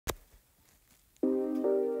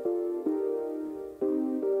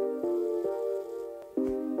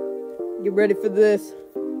Get ready for this.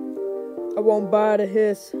 I won't bite a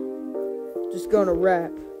hiss. Just gonna rap.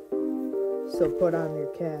 So put on your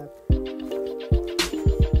cap.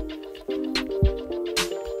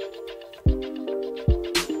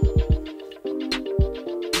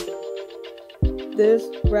 This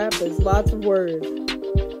rap is lots of words.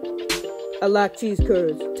 I like cheese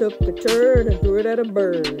curds. Took a turd and threw it at a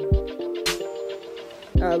bird.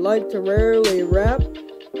 I like to rarely rap.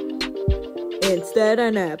 Instead I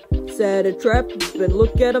nap. Set a trap, then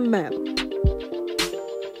look at a map.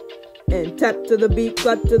 And tap to the beat,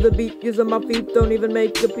 clap to the beat, using my feet, don't even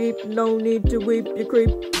make a peep. No need to weep, you creep,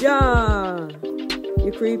 yeah.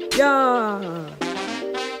 You creep, yeah.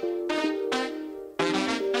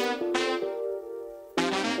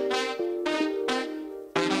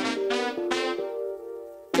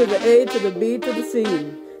 To the A, to the B, to the C,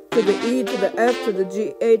 to the E, to the F, to the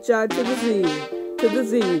G, H, I, to the Z, to the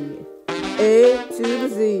Z, A to the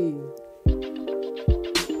Z.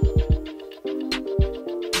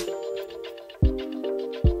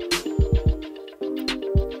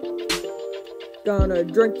 Gonna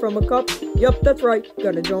drink from a cup, yup, that's right.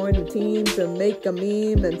 Gonna join the team to make a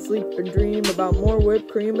meme and sleep and dream about more whipped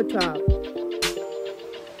cream atop.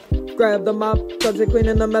 Grab the mop, cause you're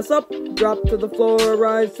cleaning the mess up. Drop to the floor,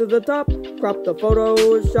 rise to the top. Crop the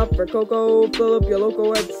photos, shop for cocoa. Fill up your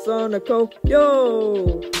loco at Sunoco.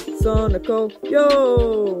 Yo, Sunoco,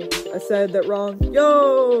 yo. I said that wrong,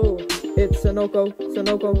 yo. It's Sunoco,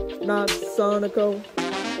 Sunoco, not Sunoco.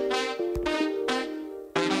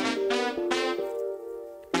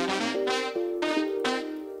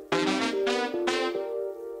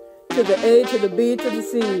 To the A, to the B, to the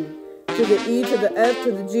C, to the E, to the F,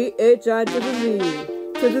 to the G, H, I, to the Z,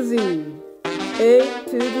 to the Z, A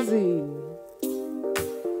to the Z.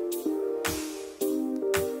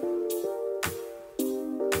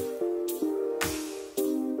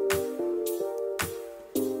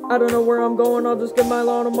 I don't know where I'm going, I'll just get my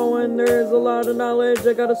lawn a mowing. There's a lot of knowledge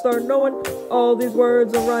I gotta start knowing. All these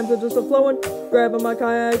words and rhymes are just a flowing. Grabbing my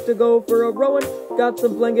kayak to go for a rowing. Got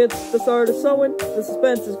some blankets to start a sewing. The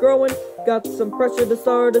suspense is growing. Got some pressure to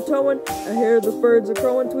start a towing. I hear those birds are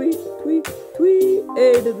crowing. Tweet, tweet, tweet.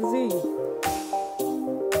 A to the Z.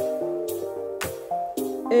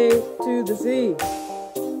 A to the Z.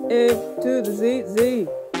 A to the Z, Z.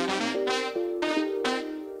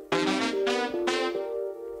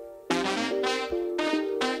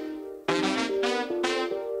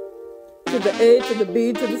 To the A, to the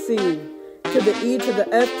B, to the C, to the E, to the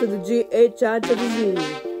F, to the G, H, I, to the Z,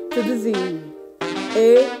 to the Z,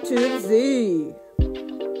 A to the Z.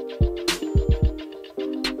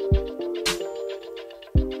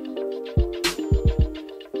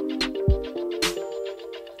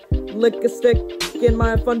 Lick a stick in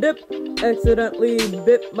my fun dip, accidentally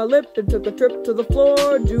bit my lip and took a trip to the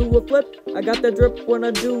floor, do a flip. I got that drip when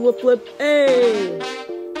I do a flip, ayy.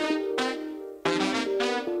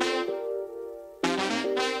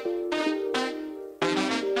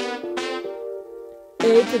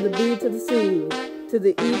 A to the B to the C, to the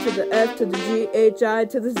E to the F to the G, H, I,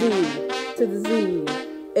 to the Z, to the Z,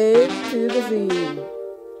 A to the Z.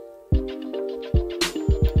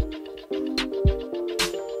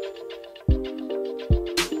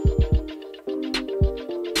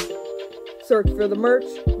 Search for the merch,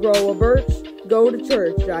 grow a birch, go to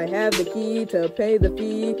church. I have the key to pay the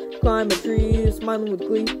fee, climb a tree, smiling with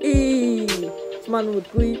glee, smiling with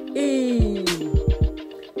glee.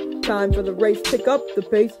 Time for the race, pick up the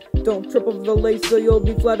pace. Don't trip over the lace so you'll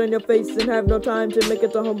be flat on your face and have no time to make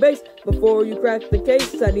it to home base. Before you crack the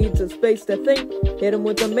case, I need some space to think. Hit him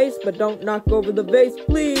with a mace, but don't knock over the vase,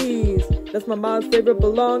 please. That's my mom's favorite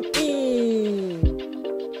belonging.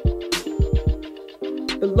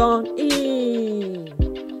 Belonging.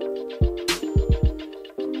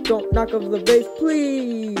 Don't knock over the vase,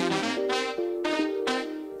 please.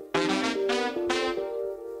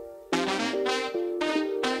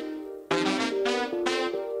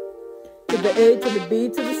 To the A, to the B,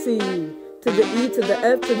 to the C, to the E, to the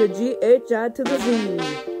F, to the G, H, I, to the Z,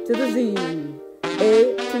 to the Z,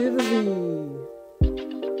 A to the Z.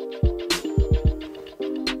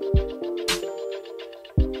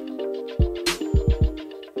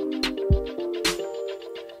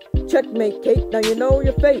 Checkmate, Kate, now you know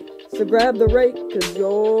your fate. So grab the rake, cause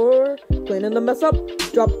you're cleaning the mess up.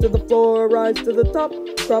 Drop to the floor, rise to the top.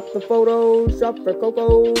 Crop the photos, shop for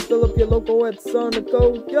cocoa. Fill up your loco at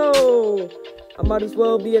Sunoco. Yo, I might as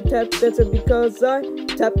well be a tap dancer because I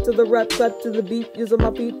tap to the rap, clap to the beat. Using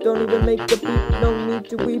my feet, don't even make a peep. No need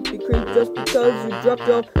to weep, you creep just because you dropped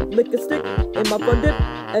your lick a stick in my fun dip.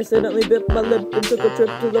 Accidentally bit my lip and took a trip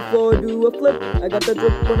to the floor, do a flip. I got the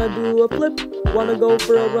drip when I do a flip. Wanna go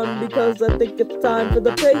for a run because I think it's time for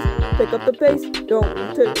the pace. Pick up the pace,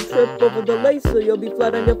 don't take a trip over the lace, so you'll be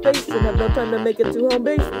flat on your face and have no time to make it to home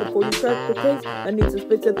base. Before you crack the case, I need some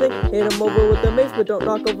space to think. Hit him over with the mace, but don't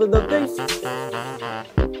knock over the vase.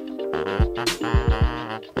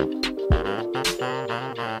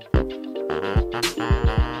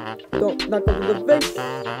 Don't knock over the vase.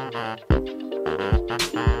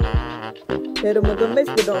 Hit him with the mace,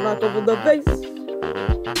 but don't knock over the vase.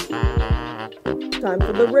 Time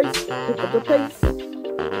for the race, pick up the pace.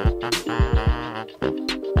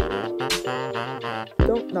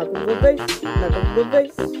 Don't knock over the vase, knock over the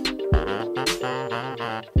vase.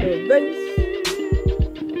 The vase.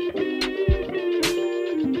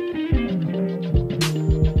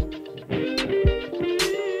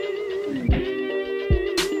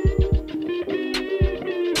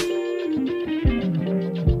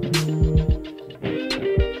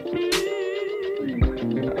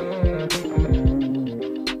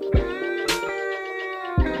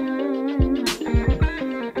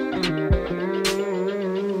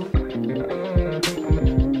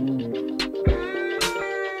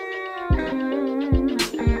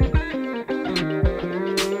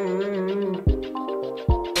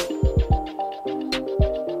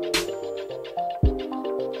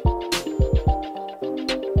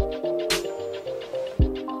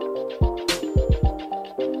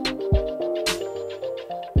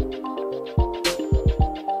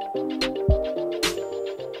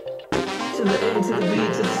 To the A, to the B,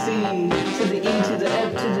 to the C, to the E, to the F,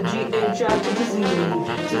 to the G, H, I, to the Z,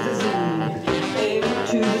 to the Z, A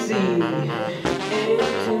to the Z, A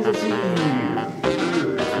to the Z,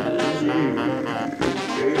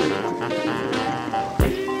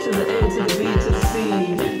 to the A, to the B, to the C,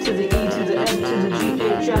 to the E, to the F, to the G,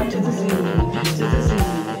 H, I, to the Z,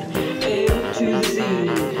 A to the Z.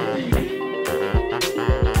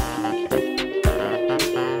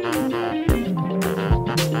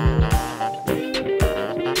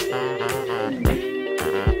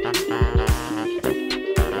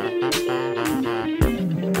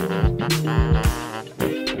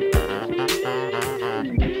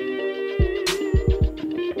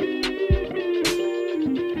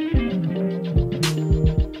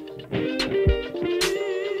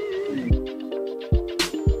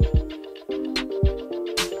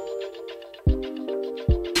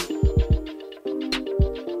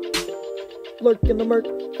 Lurk in the murk,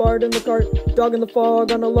 fart in the cart, dog in the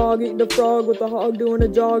fog, on a log, eating a frog with the hog, doing a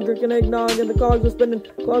jog, drinking eggnog, and the cogs are spinning,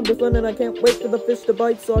 clogged with linen. I can't wait for the fish to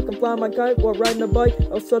bite so I can fly my kite while riding a bike.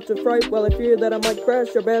 Oh, such a fright, well I fear that I might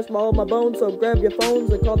crash or bash all my bones, so grab your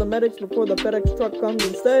phones and call the medics before the FedEx truck comes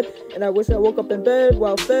instead. And I wish I woke up in bed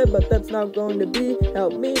while fed, but that's not going to be.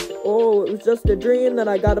 Help me, oh, it was just a dream, then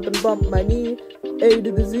I got up and bumped my knee. A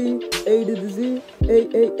to the Z, A to the Z, A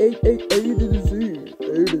to the Z,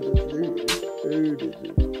 A to the Z. A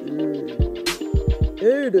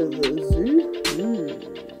to the Z.